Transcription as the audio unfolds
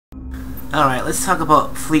Alright, let's talk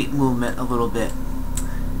about fleet movement a little bit.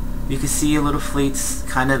 You can see your little fleets,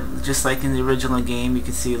 kind of just like in the original game. You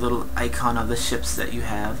can see a little icon of the ships that you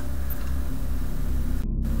have.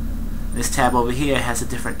 This tab over here has the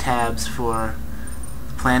different tabs for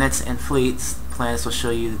planets and fleets. Planets will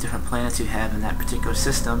show you the different planets you have in that particular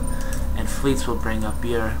system, and fleets will bring up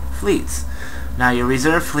your fleets. Now your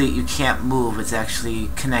reserve fleet you can't move. It's actually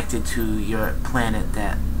connected to your planet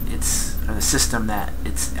that it's, or the system that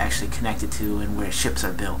it's actually connected to and where ships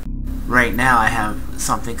are built. Right now I have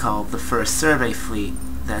something called the First Survey Fleet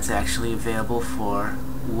that's actually available for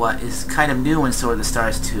what is kind of new in Sword of the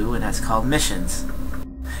Stars 2, and that's called missions.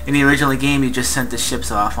 In the original game you just sent the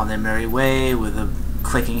ships off on their merry way with a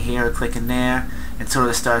clicking here or clicking there. In Sword of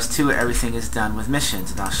the Stars 2 everything is done with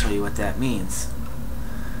missions, and I'll show you what that means.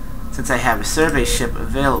 Since I have a survey ship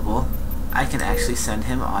available, I can actually send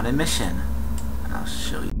him on a mission. I'll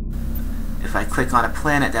show you. If I click on a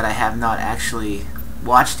planet that I have not actually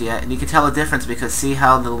watched yet, and you can tell the difference because see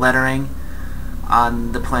how the lettering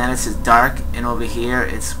on the planets is dark and over here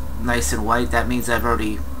it's nice and white. That means I've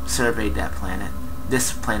already surveyed that planet.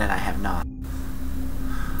 This planet I have not.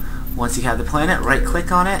 Once you have the planet, right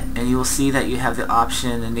click on it and you will see that you have the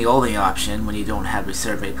option, and the only option when you don't have a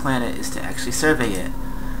survey planet is to actually survey it.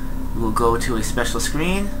 You will go to a special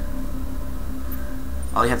screen.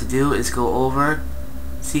 All you have to do is go over,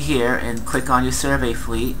 see here, and click on your survey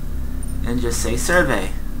fleet and just say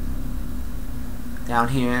survey down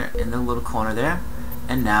here in the little corner there,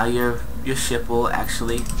 and now your ship will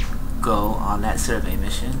actually go on that survey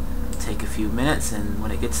mission. It'll take a few minutes, and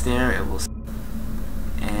when it gets there it will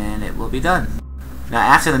be done. Now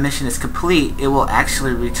after the mission is complete, it will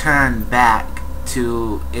actually return back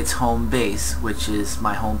to its home base, which is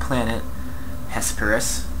my home planet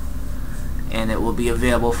Hesperus, and it will be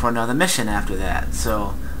available for another mission after that.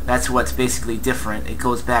 So that's what's basically different. It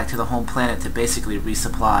goes back to the home planet to basically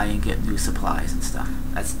resupply and get new supplies and stuff.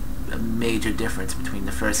 That's a major difference between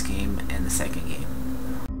the first game and the second game.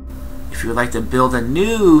 If you would like to build a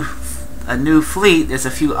new fleet, there's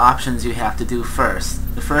a few options you have to do first.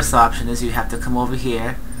 The first option is you have to come over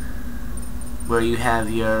here where you have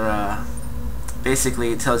your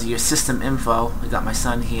basically it tells you your system info. I got my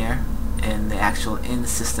son here and the actual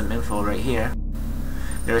in-system info right here.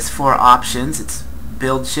 There's 4 options. It's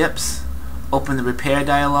build ships, open the repair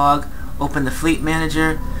dialog, open the fleet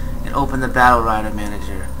manager, and open the battle rider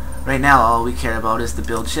manager. Right now all we care about is the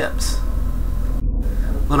build ships.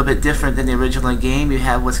 A little bit different than the original game, you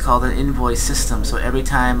have what's called an invoice system. So every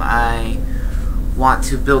time I want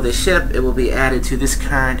to build a ship, it will be added to this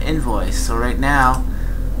current invoice. So right now,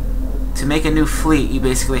 to make a new fleet, you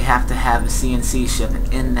basically have to have a CNC ship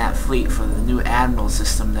in that fleet for the new Admiral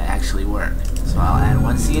system to actually work. So I'll add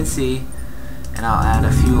 1 CNC, and I'll add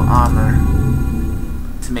a few armor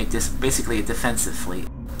to make this basically a defensive fleet.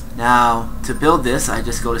 Now, to build this, I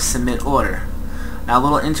just go to Submit Order. Now a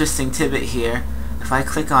little interesting tidbit here, if I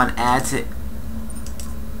click on add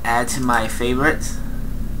to my favorites,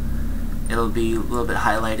 it'll be a little bit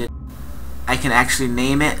highlighted. I can actually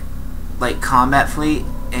name it like Combat Fleet,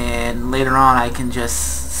 and later on I can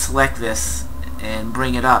just select this and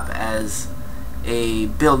bring it up as a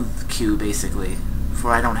build queue basically,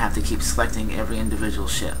 for I don't have to keep selecting every individual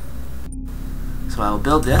ship. So I will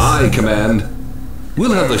build this. Aye, Command.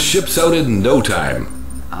 We'll have the ships out in no time.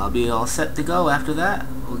 I'll be all set to go after that.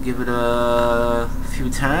 We'll give it a few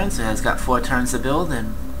turns. It has got 4 turns to build,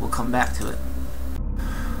 and we'll come back to it.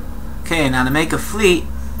 Okay, now to make a fleet,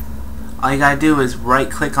 all you gotta do is right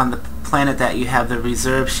click on the planet that you have the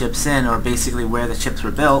reserve ships in, or basically where the ships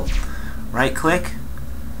were built. Right click.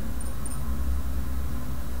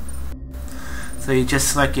 So you just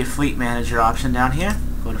select your fleet manager option down here.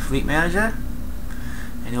 Go to fleet manager,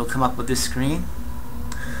 and you'll come up with this screen.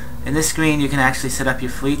 In this screen you can actually set up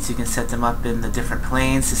your fleets. You can set them up in the different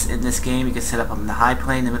planes. In this game you can set up them in the high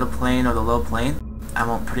plane, the middle plane, or the low plane. I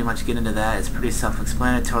won't pretty much get into that. It's pretty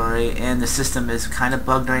self-explanatory, and the system is kind of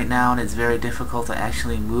bugged right now, and it's very difficult to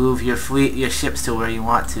actually move your fleet, your ships to where you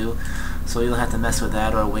want to. So you'll have to mess with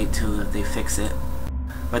that or wait till they fix it.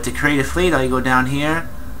 But to create a fleet, all you go down here,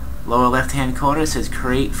 lower left hand corner, it says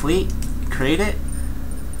create fleet. You create it,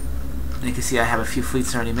 and you can see I have a few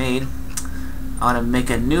fleets already made. I want to make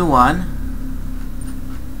a new one.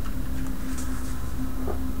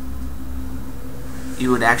 You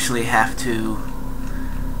would actually have to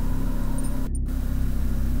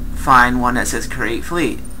find one that says create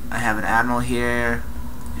fleet. I have an Admiral here.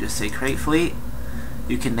 You just say create fleet.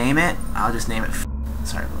 You can name it. I'll just name it.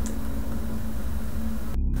 Sorry about that.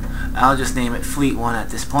 I'll just name it Fleet 1 at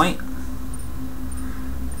this point.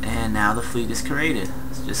 And now the fleet is created.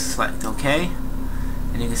 So just select OK.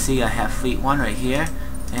 And you can see I have Fleet 1 right here,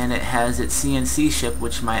 and it has its CNC ship,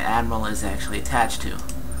 which my Admiral is actually attached to.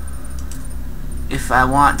 If I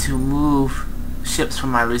want to move ships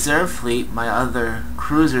from my reserve fleet, my other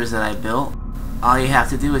cruisers that I built, all you have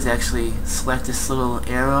to do is actually select this little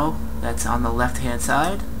arrow that's on the left hand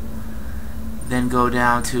side, then go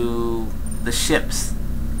down to the ships.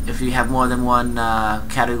 If you have more than one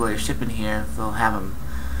category of ship in here, they'll have them.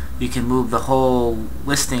 You can move the whole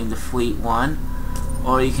listing to Fleet 1,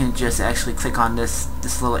 or you can just actually click on this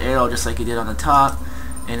little arrow just like you did on the top,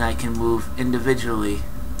 and I can move individually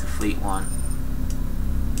to Fleet 1.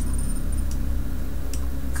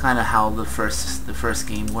 Kind of how the first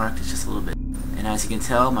game worked. It's just a little bit. And as you can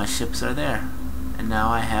tell, my ships are there. And now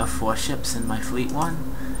I have 4 ships in my Fleet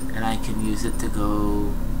 1, and I can use it to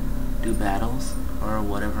go do battles or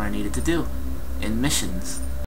whatever I needed to do in missions.